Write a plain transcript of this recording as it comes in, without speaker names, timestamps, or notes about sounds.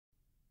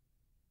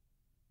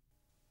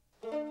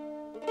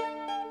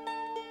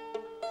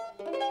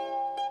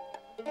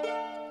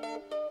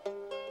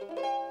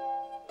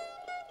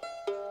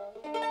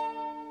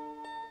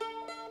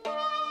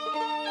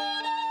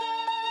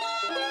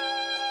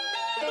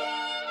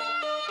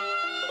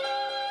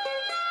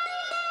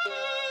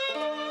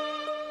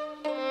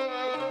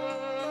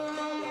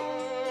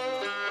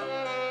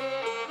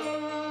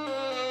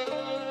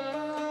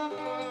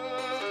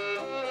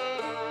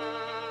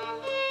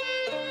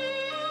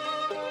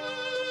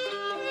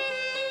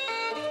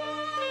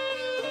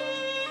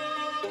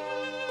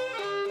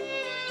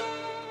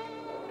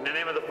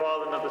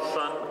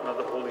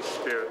Holy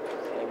Spirit.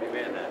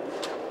 Amen.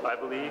 I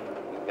believe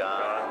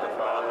God the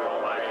Father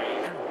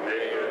Almighty,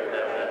 maker of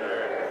heaven and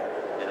earth,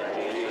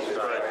 and in Jesus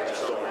Christ,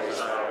 His only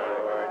Son, our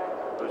Lord,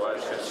 who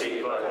was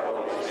conceived by the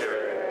Holy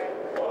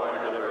Spirit, born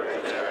of the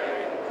Virgin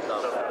Mary,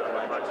 suffered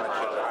under Pontius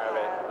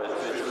Pilate, was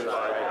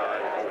crucified,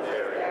 died, and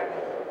buried.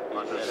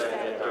 He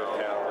descended into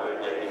hell, the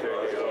day he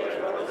rose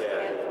again from the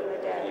dead.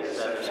 He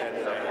ascended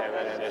into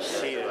heaven and is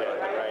seated at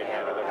the right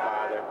hand of the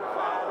Father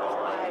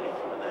Almighty.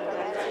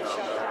 And then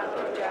shall come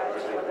to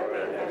judge the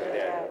living and the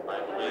dead.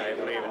 I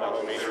believe in the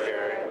Holy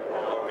Spirit, the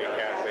Holy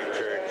Catholic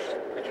Church,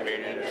 the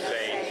communion of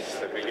saints,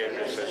 the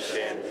forgiveness of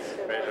sins,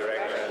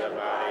 resurrection of the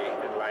body,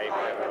 and life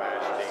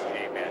everlasting.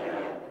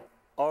 Amen.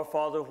 Our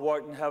Father, who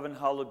art in heaven,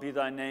 hallowed be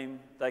thy name.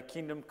 Thy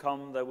kingdom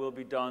come, thy will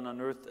be done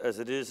on earth as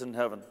it is in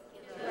heaven.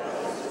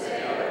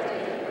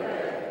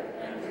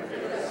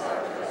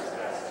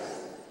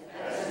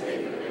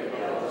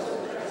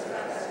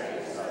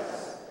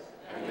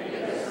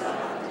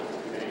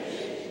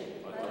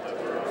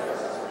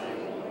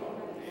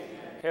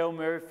 Hail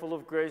Mary, full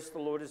of grace, the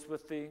Lord is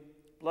with thee.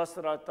 Blessed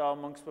art thou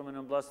amongst women,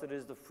 and blessed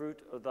is the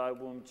fruit of thy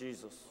womb,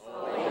 Jesus.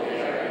 Holy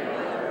Mary,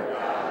 Mother of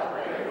God,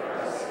 pray for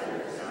us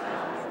sinners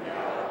now and at the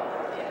hour of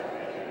our death.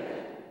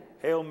 Amen.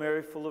 Hail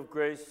Mary, full of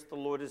grace, the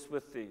Lord is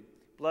with thee.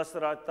 Blessed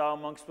art thou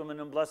amongst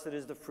women, and blessed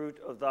is the fruit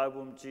of thy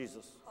womb,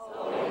 Jesus.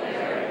 Holy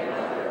Mary,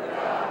 Mother of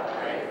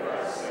God, pray for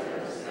us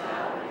sinners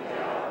now and at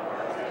the hour of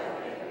our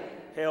death.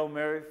 Amen. Hail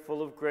Mary,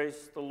 full of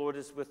grace, the Lord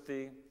is with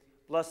thee.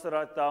 Blessed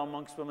art thou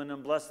amongst women,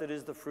 and blessed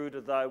is the fruit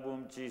of thy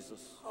womb,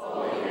 Jesus.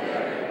 Holy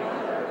Mary,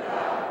 Mother of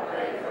God,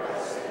 pray for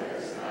us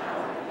sinners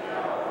now and at the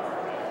hour of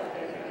our death.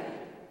 Amen.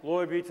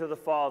 Glory be to the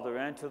Father,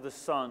 and to the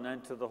Son,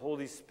 and to the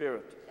Holy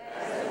Spirit.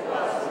 As it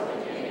was in the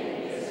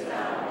beginning, is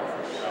now, and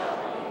ever shall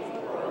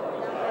be,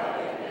 world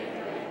without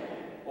end. Amen.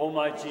 O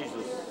my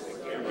Jesus,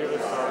 forgive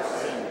us our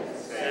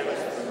sins, save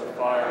us from the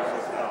fires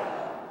of hell.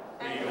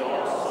 Lead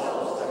all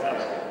souls to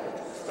heaven,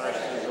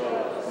 especially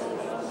those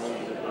most in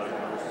need of thy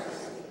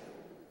mercy.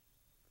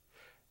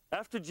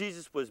 After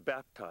Jesus was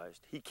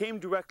baptized, he came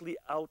directly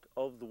out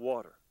of the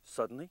water.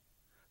 Suddenly,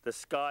 the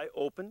sky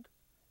opened,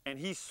 and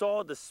he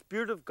saw the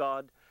Spirit of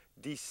God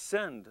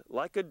descend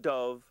like a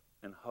dove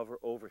and hover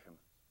over him.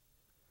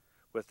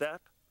 With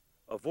that,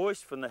 a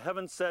voice from the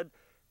heavens said,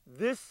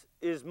 "This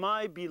is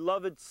my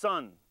beloved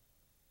Son.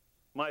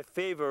 My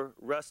favor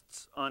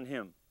rests on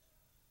him."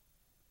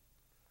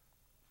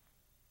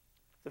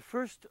 The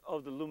first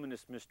of the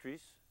luminous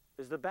mysteries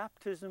is the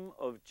baptism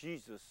of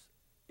Jesus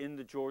in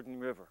the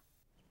Jordan River.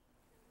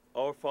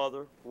 Our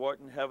Father, who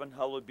art in heaven,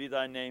 hallowed be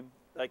thy name.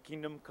 Thy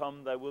kingdom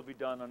come, thy will be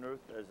done on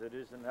earth as it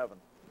is in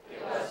heaven.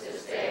 Give us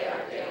this day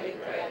our daily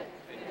bread,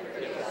 and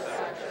forgive us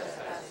our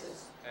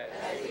trespasses,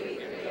 as we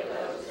forgive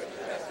those who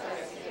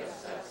trespass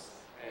against us.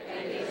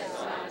 And lead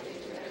us not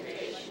into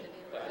temptation,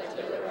 but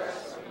deliver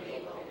us from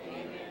evil.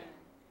 Amen.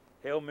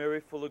 Hail Mary,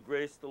 full of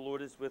grace, the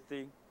Lord is with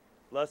thee.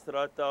 Blessed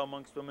art thou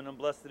amongst women, and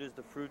blessed is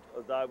the fruit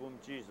of thy womb,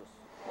 Jesus.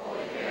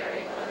 Holy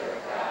Mary, Mother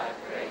of God,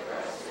 pray for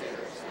us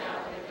sinners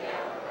now and at the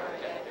hour of our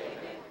death.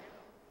 Amen.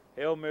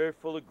 Hail Mary,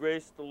 full of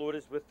grace, the Lord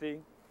is with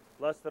thee.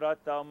 Blessed art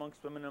thou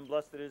amongst women, and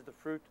blessed is the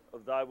fruit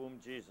of thy womb,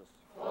 Jesus.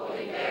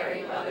 Holy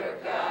Mary, Mother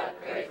of God,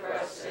 pray for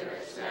us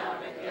sinners now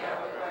and at the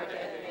hour of our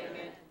death.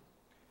 Amen.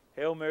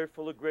 Hail Mary,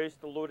 full of grace,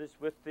 the Lord is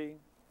with thee.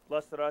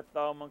 Blessed art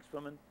thou amongst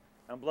women,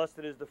 and blessed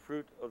is the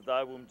fruit of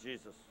thy womb,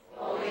 Jesus.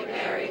 Holy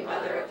Mary,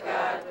 Mother of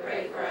God,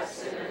 pray for us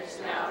sinners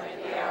now and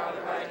at the hour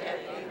of our death.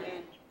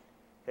 Amen.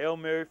 Hail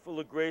Mary, full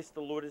of grace,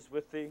 the Lord is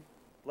with thee.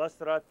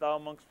 Blessed art thou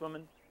amongst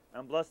women,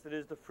 and blessed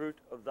is the fruit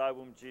of thy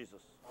womb,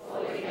 Jesus.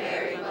 Holy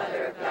Mary,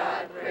 Mother of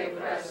God, pray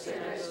for us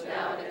sinners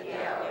now and at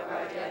the hour of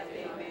our death.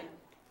 Amen.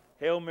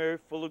 Hail Mary,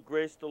 full of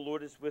grace, the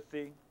Lord is with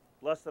thee.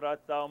 Blessed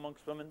art thou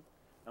amongst women,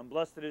 and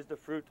blessed is the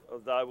fruit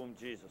of thy womb,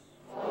 Jesus.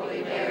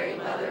 Holy Mary,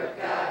 Mother of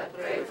God,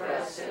 pray for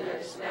us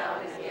sinners now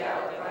and at the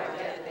hour of our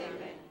death.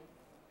 Amen.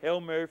 Hail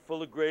Mary,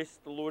 full of grace,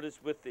 the Lord is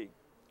with thee.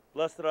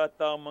 Blessed art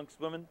thou amongst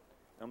women,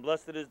 and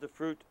blessed is the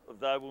fruit of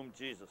thy womb,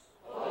 Jesus.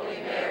 Holy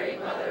Mary,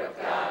 Mother of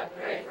God,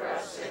 pray for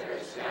us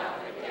sinners now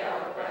and at the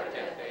hour of our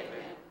death.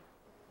 Amen.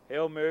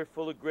 Hail Mary,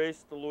 full of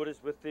grace, the Lord is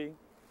with thee.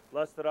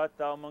 Blessed art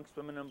thou amongst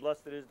women, and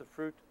blessed is the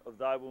fruit of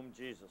thy womb,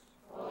 Jesus.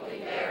 Holy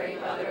Mary,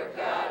 Mother of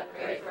God,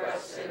 pray for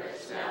us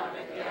sinners now and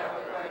at the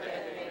hour of our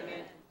death.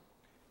 Amen.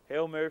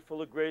 Hail Mary,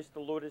 full of grace, the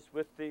Lord is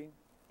with thee.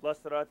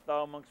 Blessed art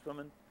thou amongst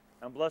women,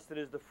 and blessed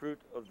is the fruit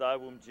of thy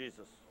womb,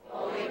 Jesus.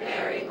 Holy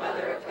Mary,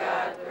 Mother of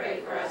God, pray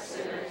for us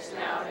sinners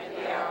now and at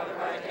the hour of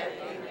our death.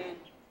 Amen.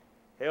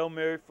 Hail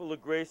Mary, full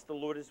of grace, the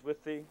Lord is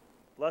with thee.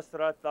 Blessed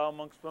art thou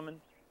amongst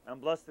women, and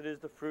blessed is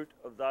the fruit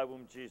of thy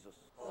womb, Jesus.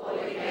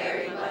 Holy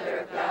Mary, Mother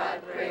of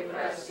God, pray for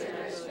us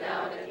sinners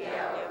now and at the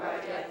hour of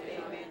our death.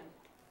 Amen.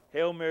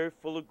 Hail Mary,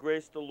 full of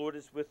grace, the Lord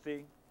is with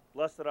thee.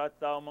 Blessed art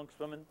thou amongst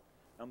women,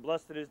 and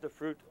blessed is the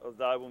fruit of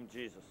thy womb,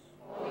 Jesus.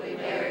 Holy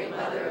Mary,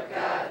 Mother of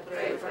God,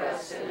 pray for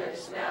us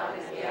sinners now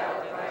and at the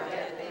hour of our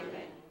death.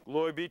 Amen.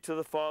 Glory be to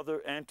the Father,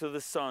 and to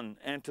the Son,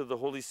 and to the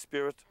Holy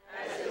Spirit.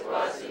 As it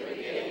was in the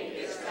beginning,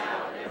 is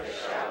now, and ever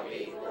shall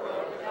be,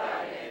 world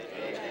without end.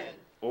 Amen.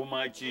 O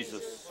my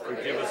Jesus,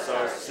 forgive us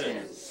our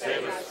sins,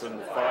 save us from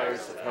the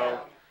fires of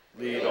hell,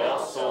 lead all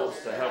souls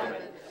to heaven,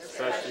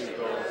 especially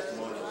those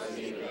most in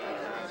need of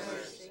thy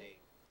mercy.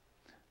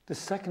 The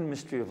second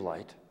mystery of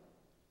light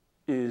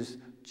is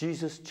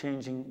Jesus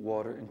changing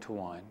water into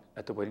wine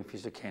at the wedding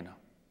feast of Cana.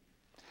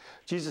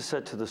 Jesus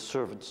said to the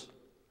servants,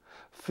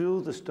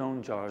 "Fill the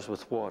stone jars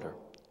with water,"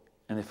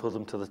 and they filled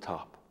them to the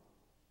top.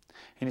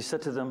 And he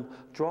said to them,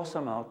 "Draw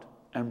some out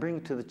and bring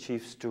it to the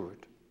chief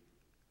steward."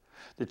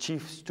 The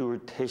chief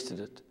steward tasted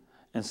it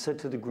and said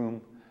to the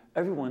groom,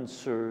 "Everyone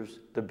serves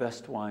the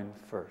best wine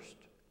first,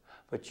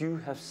 but you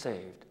have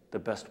saved the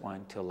best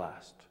wine till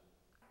last."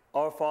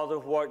 Our Father,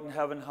 who art in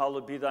heaven,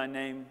 hallowed be thy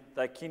name.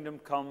 Thy kingdom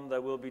come, thy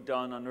will be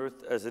done on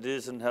earth as it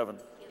is in heaven.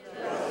 Give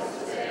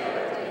us this day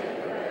our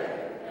daily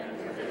bread, and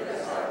forgive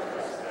us our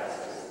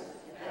trespasses,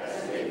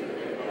 as we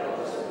forgive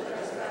those who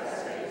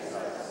trespass against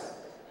us.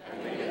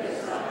 And lead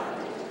us not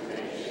into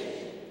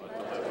temptation, but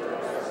deliver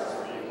us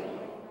from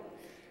evil.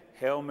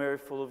 Hail Mary,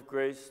 full of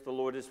grace, the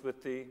Lord is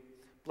with thee.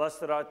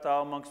 Blessed art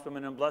thou amongst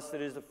women, and blessed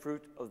is the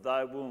fruit of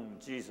thy womb,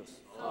 Jesus.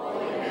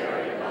 Holy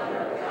Mary, Mother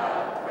of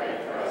God, pray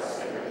for us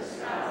sinners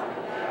now and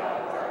at the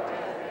hour of our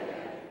death.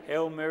 Amen.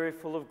 Hail Mary,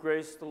 full of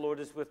grace, the Lord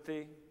is with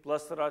thee.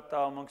 Blessed art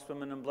thou amongst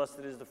women, and blessed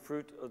is the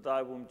fruit of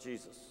thy womb,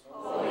 Jesus.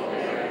 Holy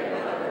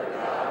Mary, Mother of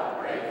God,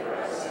 pray for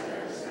us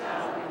sinners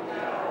now and at the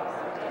hour of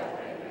our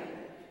death. Amen.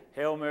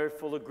 Hail Mary,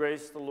 full of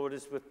grace, the Lord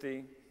is with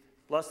thee.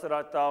 Blessed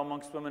art thou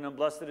amongst women, and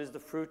blessed is the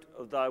fruit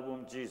of thy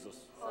womb,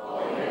 Jesus.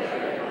 Holy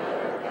Mary,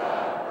 Mother of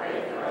God,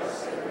 pray for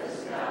us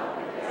sinners now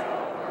and at the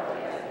hour of our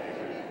death.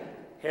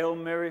 Amen. Hail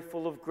Mary,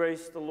 full of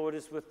grace, the Lord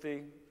is with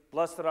thee.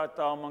 Blessed art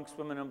thou amongst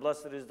women, and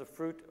blessed is the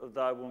fruit of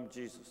thy womb,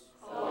 Jesus.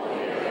 Holy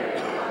Mary,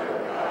 Mother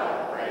of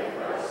God, pray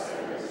for us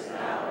sinners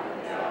now and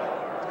at the hour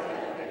of our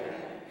death.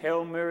 Amen.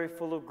 Hail Mary,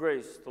 full of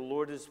grace, the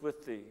Lord is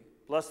with thee.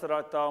 Blessed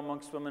art thou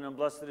amongst women, and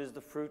blessed is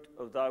the fruit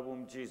of thy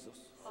womb,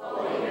 Jesus.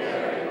 Holy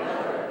Mary,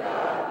 Mother of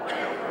God,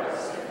 pray for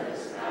us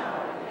sinners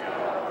now and at the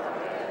hour of our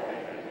death.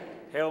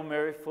 Amen. Hail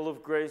Mary, full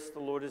of grace, the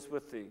Lord is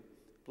with thee.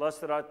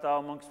 Blessed art thou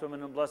amongst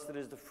women, and blessed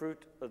is the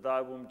fruit of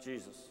thy womb,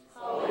 Jesus.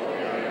 Holy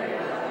Mary,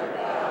 Mother of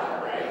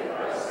God, pray for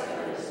us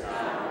sinners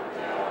now and at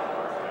the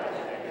hour of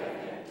our death.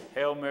 Amen.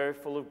 Hail Mary,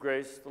 full of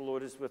grace, the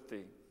Lord is with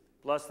thee.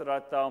 Blessed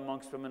art thou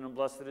amongst women, and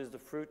blessed is the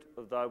fruit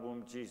of thy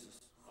womb,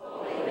 Jesus.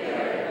 Holy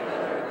Mary,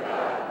 Mother of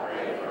God,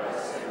 pray for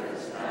us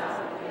sinners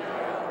now and at the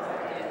hour of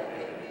our death.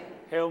 Amen.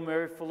 Hail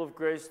Mary, full of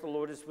grace, the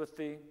Lord is with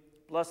thee.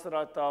 Blessed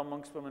art thou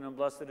amongst women, and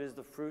blessed is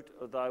the fruit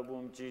of thy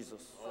womb,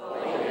 Jesus.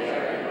 Holy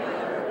Mary,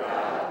 Mother of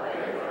God,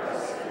 pray for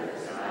us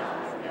sinners now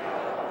and at the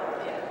hour of our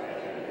death.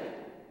 Amen.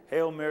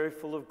 Hail Mary,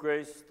 full of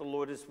grace, the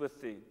Lord is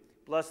with thee.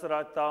 Blessed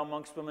art thou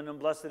amongst women, and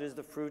blessed is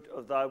the fruit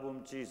of thy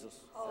womb,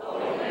 Jesus.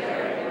 Holy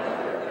Mary,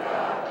 Mother of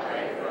God,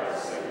 pray for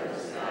us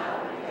sinners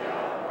now and at the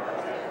hour of our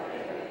death.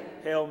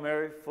 Amen. Hail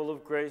Mary, full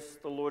of grace,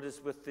 the Lord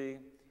is with thee.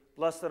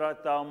 Blessed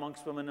art thou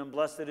amongst women, and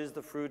blessed is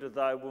the fruit of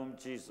thy womb,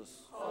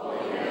 Jesus.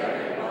 Holy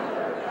Mary,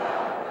 Mother of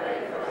God,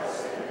 pray for us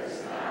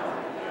sinners now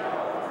and at the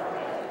hour of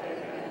our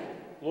death. Amen.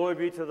 Glory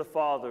be to the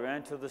Father,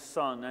 and to the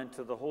Son, and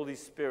to the Holy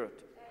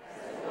Spirit.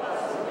 As it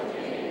was in the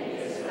beginning,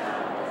 is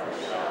now, and ever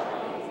shall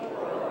be,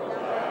 world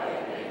without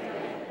end.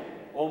 Amen.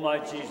 O my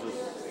Jesus,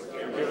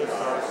 forgive us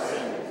our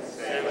sins,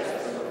 save us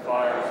from the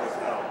fires of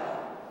hell.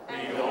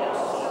 Lead all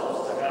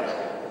souls to heaven,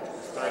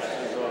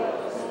 especially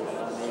those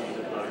most in need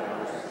of thy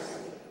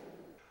mercy.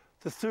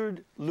 The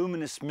third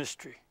luminous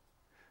mystery.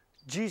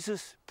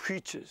 Jesus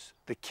preaches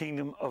the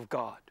kingdom of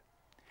God.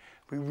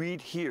 We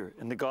read here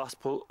in the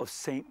Gospel of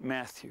St.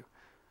 Matthew,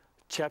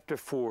 chapter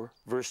 4,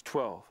 verse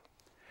 12.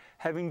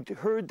 Having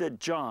heard that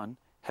John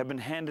had been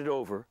handed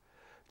over,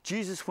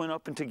 Jesus went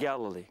up into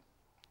Galilee.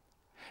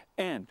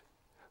 And,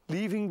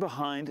 leaving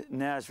behind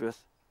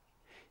Nazareth,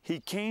 he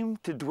came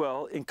to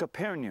dwell in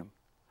Capernaum,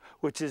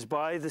 which is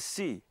by the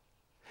sea,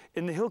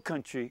 in the hill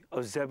country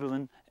of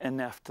Zebulun and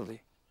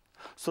Naphtali,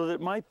 so that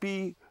it might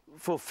be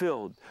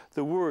fulfilled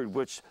the word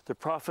which the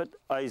prophet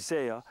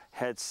Isaiah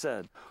had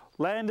said,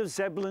 "Land of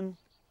Zebulun,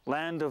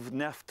 land of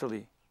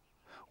Naphtali,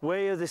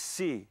 way of the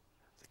sea,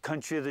 the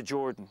country of the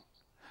Jordan,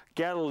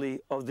 Galilee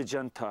of the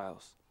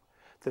Gentiles.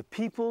 The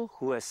people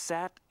who has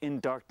sat in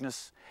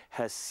darkness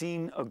has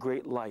seen a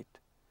great light.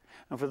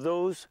 And for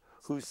those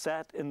who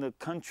sat in the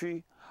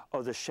country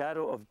of the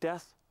shadow of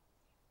death,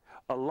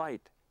 a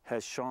light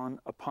has shone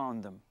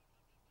upon them."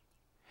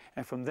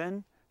 And from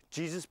then,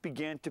 Jesus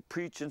began to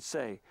preach and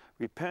say,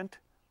 "Repent,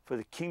 for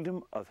the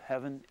kingdom of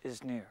heaven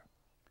is near."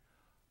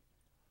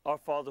 Our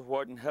Father who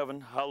art in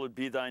heaven, hallowed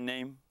be thy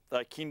name.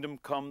 Thy kingdom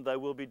come, thy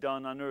will be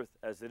done on earth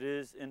as it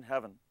is in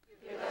heaven.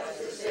 Give us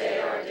this day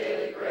our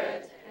daily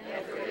bread,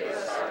 and forgive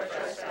us our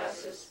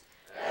trespasses,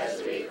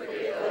 as we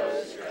forgive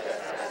those who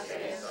trespass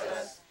against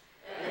us.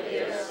 And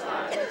lead us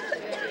not into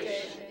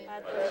temptation,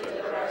 but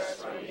deliver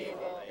us from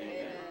evil.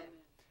 Amen.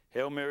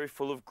 Hail Mary,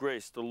 full of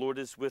grace, the Lord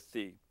is with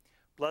thee.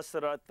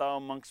 Blessed art thou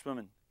amongst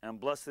women, and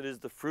blessed is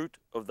the fruit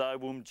of thy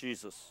womb,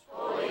 Jesus.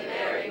 Holy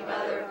Mary,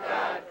 Mother of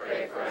God,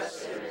 pray for us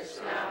sinners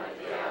now and at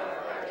the hour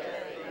of our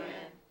death.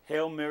 Amen.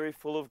 Hail Mary,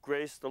 full of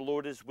grace, the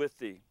Lord is with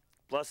thee.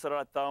 Blessed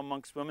art thou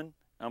amongst women,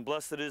 and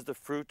blessed is the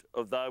fruit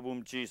of thy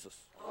womb,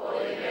 Jesus.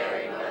 Holy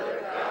Mary, Mother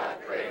of God,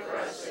 pray for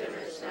us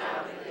sinners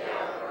now and at the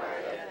hour of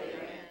our death.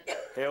 Amen.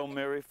 Hail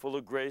Mary, full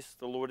of grace,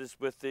 the Lord is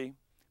with thee.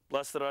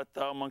 Blessed art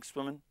thou amongst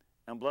women,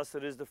 and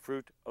blessed is the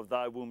fruit of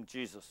thy womb,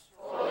 Jesus.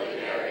 Holy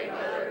Mary,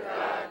 Mother of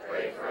God,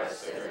 pray for us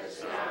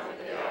sinners now and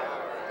at the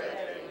hour of our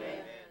death.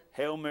 Amen.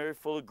 Hail Mary,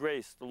 full of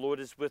grace, the Lord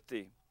is with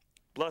thee.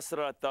 Blessed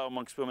art thou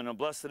amongst women, and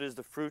blessed is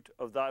the fruit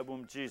of thy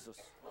womb, Jesus.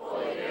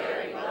 Holy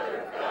Mary,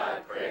 Mother of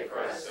God, pray for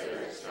us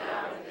sinners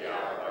now and at the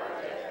hour of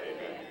our death.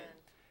 Amen.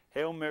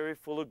 Hail Mary,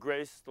 full of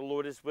grace, the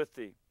Lord is with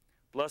thee.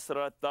 Blessed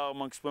art thou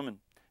amongst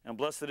women, and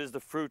blessed is the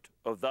fruit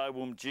of thy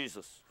womb,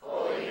 Jesus.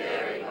 Holy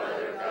Mary,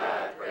 Mother of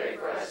God, pray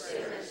for us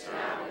sinners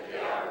now and at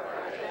the hour of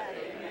our death.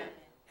 Amen.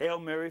 Hail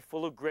Mary,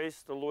 full of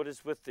grace, the Lord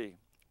is with thee.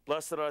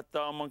 Blessed art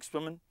thou amongst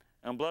women,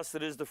 and blessed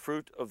is the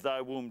fruit of thy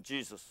womb,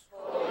 Jesus.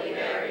 Holy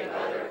Mary,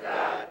 Mother of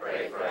God,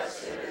 pray for us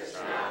sinners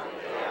now and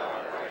at the hour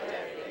of our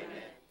death.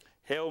 Amen.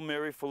 Hail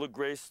Mary, full of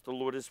grace, the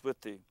Lord is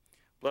with thee.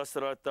 Blessed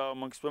art thou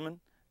amongst women,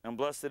 and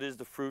blessed is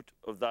the fruit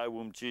of thy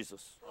womb,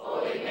 Jesus.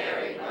 Holy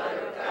Mary,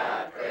 Mother of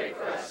God, pray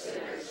for us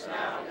sinners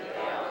now and at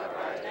the hour of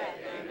our death.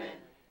 Amen.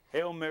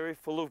 Hail Mary,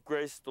 full of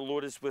grace, the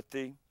Lord is with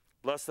thee.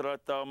 Blessed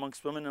art thou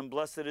amongst women, and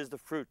blessed is the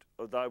fruit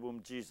of thy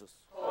womb, Jesus.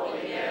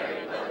 Holy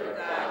Mary, Mother of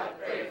God,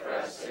 pray for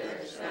us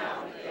sinners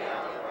now and at the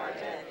hour of our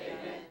death.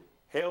 Amen.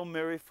 Hail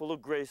Mary, full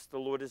of grace, the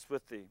Lord is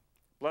with thee.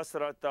 Blessed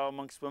art thou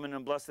amongst women,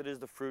 and blessed is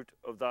the fruit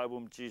of thy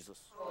womb,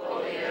 Jesus.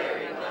 Holy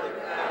Mary, Mother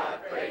of God,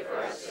 pray for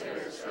us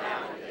sinners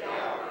now and at the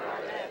hour of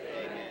our death.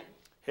 Amen.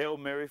 Hail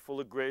Mary, full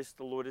of grace,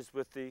 the Lord is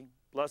with thee.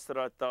 Blessed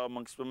art thou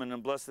amongst women,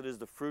 and blessed is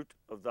the fruit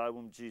of thy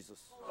womb, Jesus.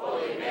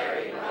 Holy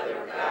Mary,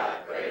 Mother of God,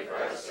 pray for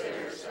us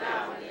sinners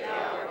now and at the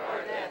hour of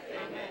our death.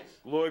 Amen.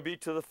 Glory be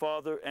to the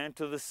Father, and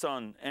to the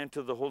Son, and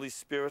to the Holy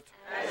Spirit.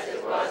 As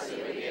it was in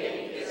the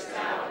beginning, is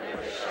now, and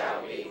ever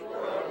shall be,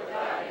 world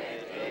without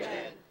end.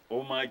 Amen.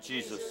 O my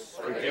Jesus,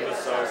 forgive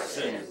us our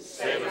sins,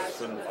 save us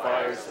from the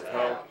fires of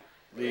hell,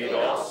 lead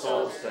all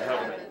souls to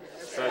heaven,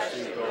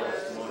 especially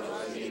those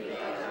most in need of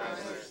thy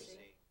mercy.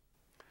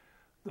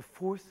 The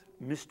fourth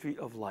mystery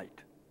of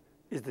light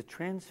is the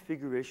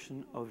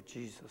transfiguration of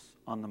Jesus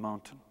on the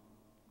mountain.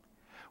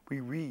 We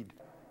read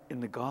in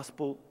the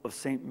Gospel of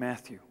St.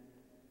 Matthew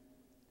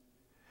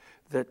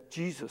that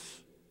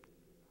Jesus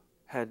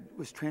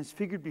was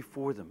transfigured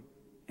before them,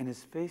 and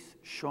his face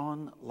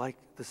shone like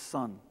the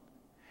sun,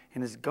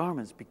 and his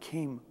garments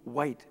became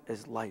white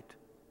as light.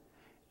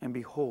 And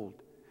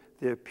behold,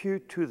 there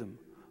appeared to them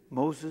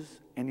Moses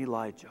and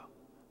Elijah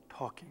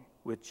talking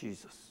with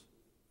Jesus.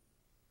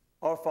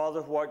 Our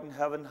Father who art in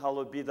heaven,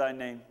 hallowed be thy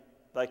name.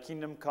 Thy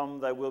kingdom come,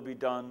 thy will be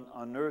done,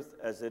 on earth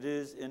as it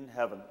is in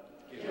heaven.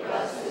 Give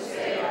us this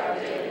day our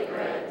daily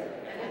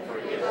bread, and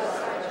forgive us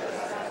our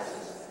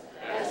trespasses,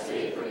 as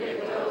we forgive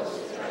those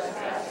who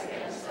trespass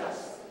against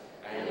us.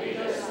 And lead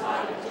us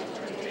not into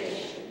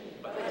temptation,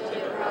 but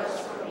deliver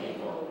us from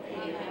evil.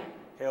 Amen.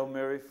 Hail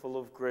Mary, full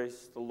of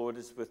grace, the Lord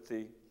is with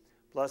thee.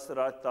 Blessed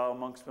art thou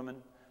amongst women,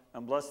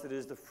 and blessed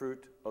is the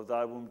fruit of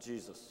thy womb,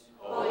 Jesus.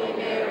 Holy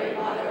Mary,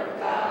 Mother of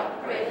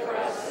God, pray for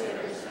us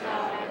sinners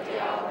now and at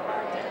the hour of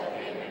our death.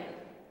 Amen.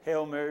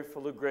 Hail Mary,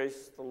 full of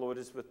grace, the Lord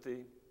is with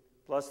thee.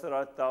 Blessed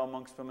art thou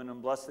amongst women,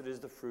 and blessed is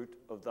the fruit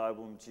of thy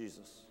womb,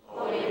 Jesus.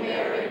 Holy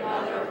Mary,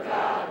 Mother of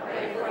God,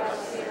 pray for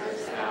us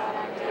sinners now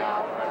and at the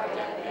hour of our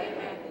death.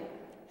 Amen.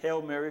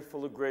 Hail Mary,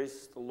 full of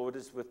grace, the Lord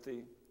is with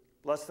thee.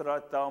 Blessed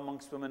art thou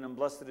amongst women, and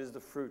blessed is the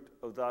fruit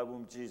of thy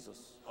womb,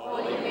 Jesus.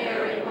 Holy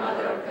Mary,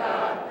 Mother of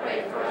God,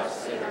 pray for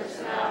us sinners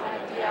now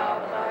and at the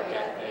hour of our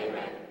death.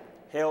 Amen.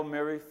 Hail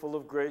Mary, full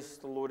of grace,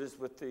 the Lord is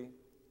with thee.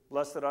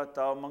 Blessed art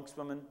thou amongst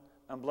women,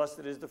 and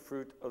blessed is the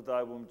fruit of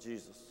thy womb,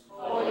 Jesus.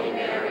 Holy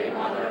Mary,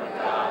 Mother of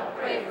God,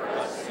 pray for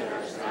us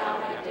sinners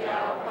now and at the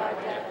hour of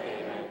our death.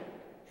 Amen.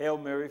 Hail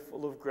Mary,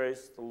 full of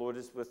grace, the Lord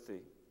is with thee.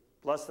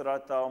 Blessed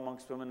art thou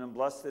amongst women, and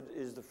blessed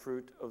is the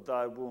fruit of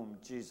thy womb,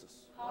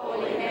 Jesus.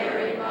 Holy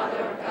Mary,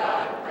 Mother of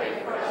God,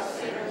 pray for us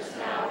sinners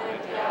now and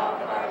at the hour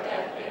of our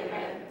death.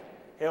 Amen.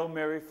 Hail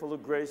Mary, full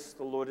of grace,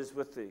 the Lord is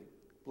with thee.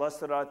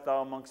 Blessed art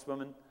thou amongst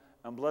women,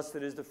 and blessed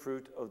is the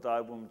fruit of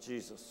thy womb,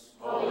 Jesus.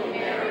 Holy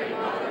Mary,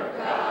 Mother of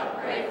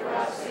God, pray for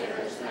us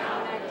sinners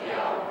now and at the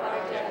hour of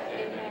our death.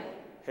 Amen.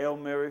 Hail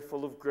Mary,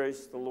 full of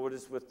grace, the Lord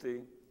is with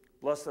thee.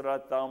 Blessed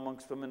art thou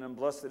amongst women, and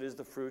blessed is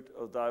the fruit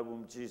of thy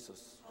womb,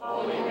 Jesus.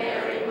 Holy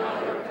Mary,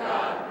 Mother of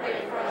God,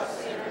 pray for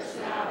us sinners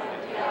now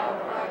and at the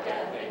hour of our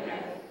death.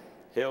 Amen.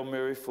 Hail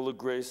Mary, full of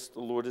grace, the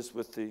Lord is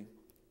with thee.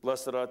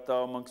 Blessed art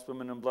thou amongst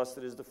women, and blessed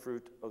is the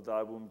fruit of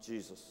thy womb,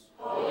 Jesus.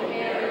 Holy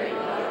Mary,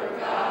 Mother of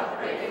God,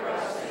 pray for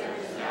us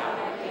sinners now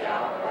and at the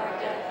hour of our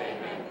death.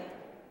 Amen.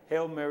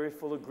 Hail Mary,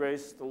 full of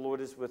grace, the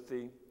Lord is with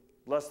thee.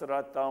 Blessed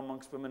art thou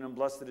amongst women, and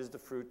blessed is the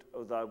fruit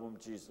of thy womb,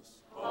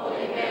 Jesus.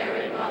 Holy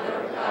Mary, Mother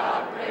of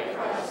God, pray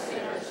for us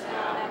sinners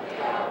now and at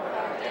the hour of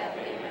our death.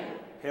 Amen.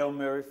 Hail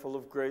Mary, full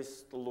of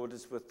grace, the Lord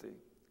is with thee.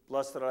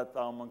 blessed art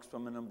thou amongst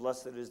women, and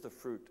blessed is the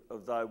fruit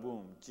of thy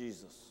womb,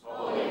 Jesus.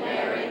 Holy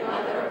Mary,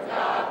 Mother of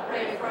God,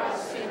 pray for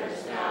us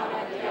sinners now and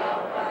at the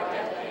hour of our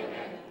death.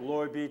 Amen.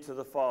 Glory be to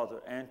the Father,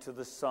 and to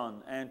the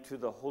Son, and to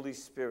the Holy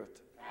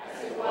Spirit.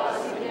 As it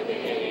was in the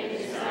beginning,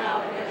 is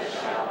now, and ever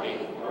shall be,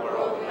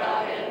 world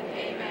without end.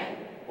 Amen.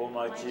 O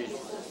my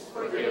Jesus,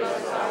 Forgive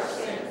us our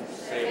sins,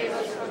 save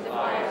us from the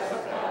fires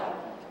of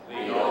hell.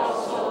 Lead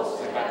all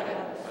souls to heaven,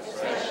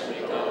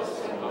 especially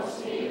those in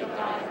most need of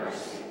thy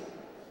mercy.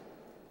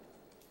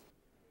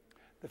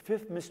 the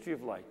fifth mystery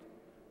of light,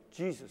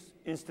 Jesus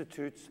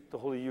institutes the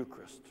Holy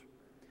Eucharist.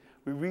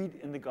 We read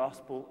in the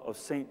Gospel of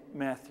St.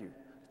 Matthew,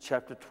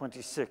 chapter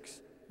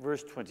 26,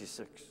 verse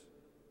 26.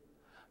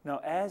 Now,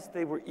 as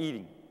they were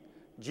eating,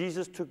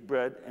 Jesus took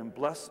bread and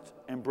blessed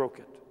and broke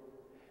it,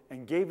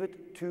 and gave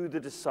it to the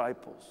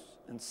disciples,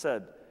 and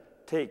said,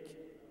 "Take,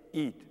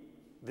 eat,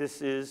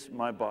 this is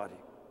my body."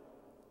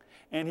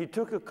 And he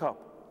took a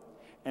cup,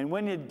 and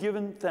when he had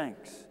given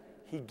thanks,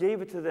 he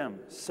gave it to them,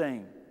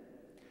 saying,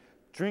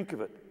 "Drink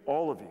of it,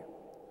 all of you,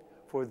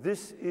 for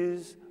this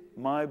is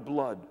my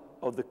blood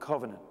of the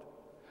covenant,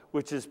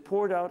 which is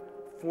poured out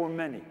for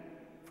many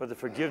for the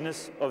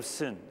forgiveness of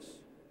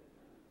sins."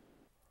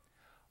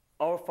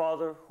 Our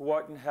Father, who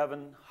art in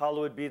heaven,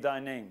 hallowed be thy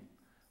name.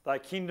 Thy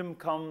kingdom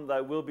come,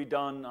 thy will be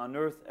done on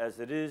earth as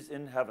it is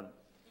in heaven.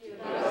 Give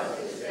us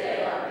this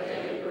day our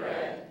daily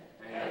bread,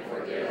 and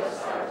forgive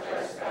us our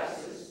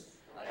trespasses,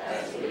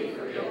 as we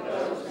forgive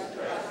those who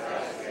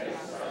trespass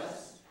against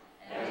us.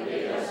 And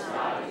lead us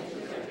not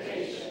into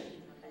temptation,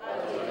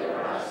 but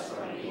deliver us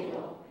from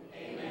evil.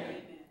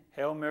 Amen.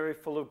 Hail Mary,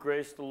 full of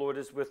grace, the Lord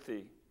is with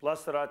thee.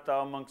 Blessed art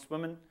thou amongst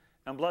women,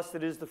 and blessed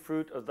is the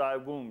fruit of thy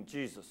womb,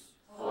 Jesus.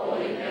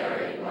 Holy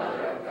Mary,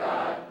 Mother of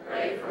God,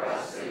 pray for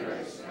us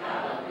sinners,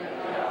 now and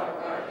at the hour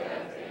of our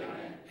death.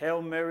 Amen.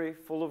 Hail Mary,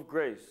 full of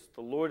grace,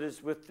 the Lord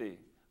is with thee.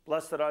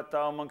 Blessed art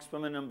thou amongst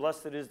women, and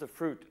blessed is the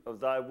fruit of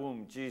thy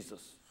womb,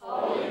 Jesus.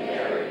 Holy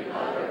Mary,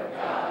 Mother of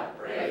God,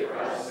 pray for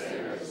us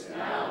sinners,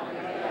 now and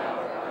at the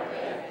hour of our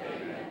death.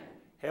 Amen.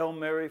 Hail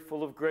Mary,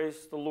 full of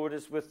grace, the Lord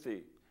is with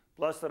thee.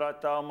 Blessed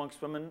art thou amongst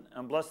women,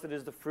 and blessed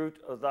is the fruit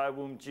of thy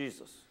womb,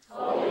 Jesus.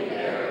 Holy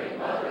Mary,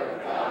 Mother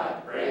of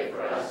God, pray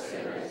for us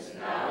sinners,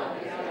 now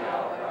and at the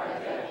hour of our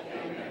death.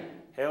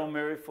 Amen. Hail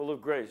Mary, full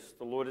of grace,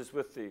 the Lord is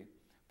with thee.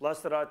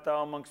 Blessed art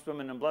thou amongst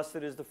women, and blessed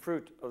is the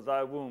fruit of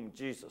thy womb,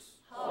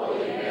 Jesus.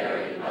 Holy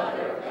Mary,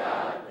 Mother of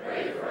God,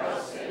 pray for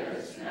us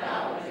sinners,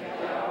 now and at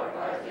the hour of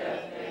our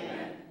death.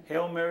 Amen.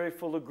 Hail Mary,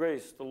 full of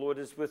grace, the Lord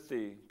is with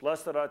thee.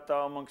 Blessed art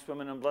thou amongst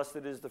women, and blessed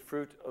is the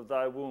fruit of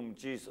thy womb,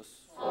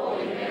 Jesus.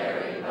 Holy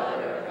Mary,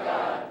 Mother of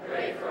God,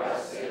 pray for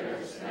us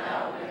sinners,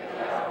 now and at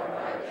the hour of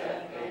our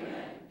death.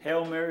 Amen.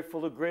 Hail Mary,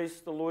 full of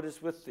grace, the Lord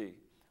is with thee.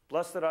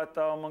 Blessed art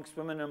thou amongst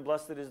women, and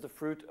blessed is the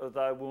fruit of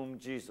thy womb,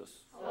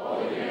 Jesus.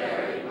 Holy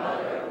Mary,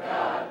 Mother of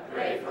God,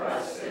 pray for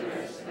us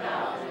sinners,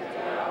 now and at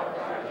the hour of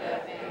our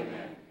death.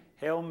 Amen.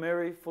 Hail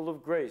Mary, full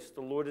of grace,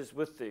 the Lord is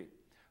with thee.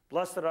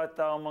 Blessed art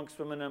thou amongst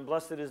women, and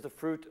blessed is the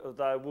fruit of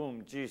thy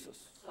womb,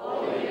 Jesus.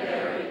 Holy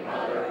Mary,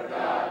 Mother of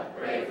God,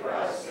 pray for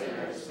us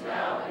sinners,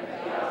 now and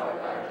at the hour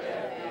of our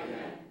death.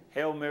 Amen.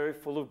 Hail Mary,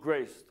 full of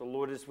grace, the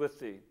Lord is with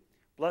thee.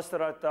 Blessed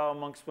art thou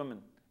amongst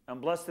women, and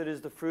blessed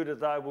is the fruit of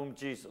thy womb,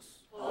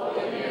 Jesus.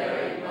 Holy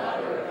Mary,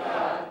 Mother of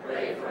God,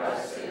 pray for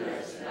us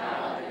sinners,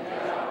 now and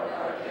at the hour of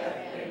our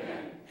death.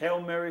 Amen.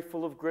 Hail Mary,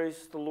 full of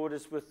grace, the Lord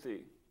is with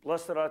thee.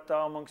 Blessed art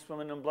thou amongst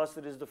women, and blessed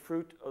is the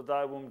fruit of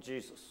thy womb,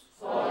 Jesus.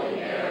 Holy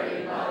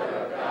Mary, Mother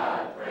of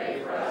God,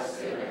 pray for us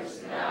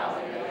sinners, now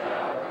and at the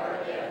hour of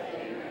our death.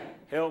 Amen.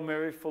 Hail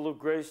Mary, full of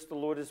grace, the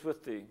Lord is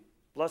with thee.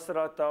 Blessed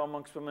art thou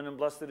amongst women, and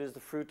blessed is the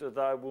fruit of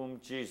thy womb,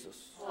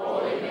 Jesus.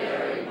 Holy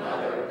Mary,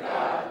 Mother of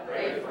God,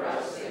 pray for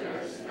us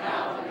sinners,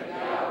 now and at the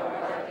hour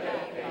of our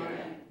death.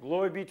 Amen.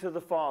 Glory be to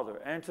the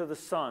Father, and to the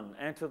Son,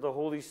 and to the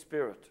Holy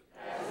Spirit.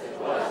 As it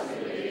was in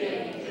the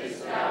beginning,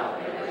 is now,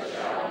 and ever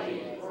shall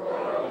be,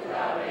 world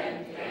without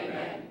end.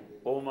 Amen.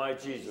 O my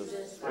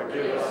Jesus,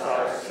 forgive us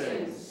our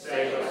sins,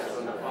 save us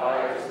from the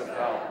fires of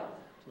hell.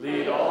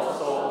 Lead all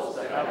souls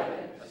to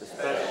heaven,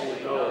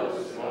 especially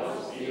those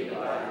most in need of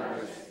thy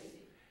mercy.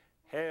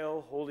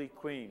 Hail, Holy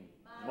Queen,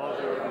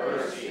 Mother of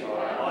mercy, our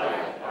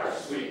life, our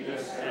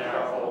sweetness, and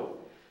our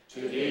hope.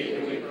 To thee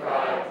do we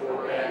cry,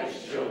 poor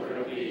banished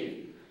children of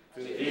Eve.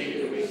 To thee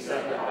do we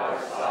send up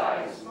our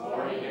sighs,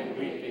 mourning and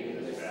weeping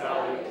in this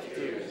valley of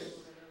tears.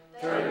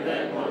 Turn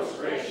then, most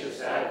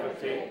gracious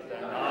Advocate,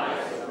 thine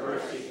eyes of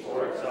mercy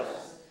towards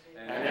us,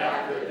 and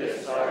after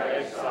this our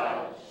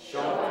exile,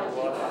 show unto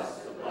us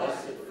the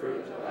blessed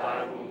fruit of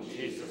thy womb,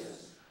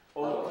 Jesus.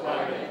 O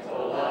clement,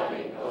 O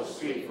loving, O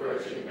sweet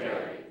Virgin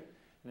Mary.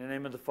 In the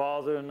name of the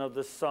Father, and of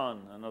the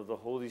Son, and of the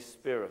Holy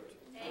Spirit.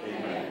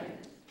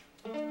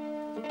 Amen.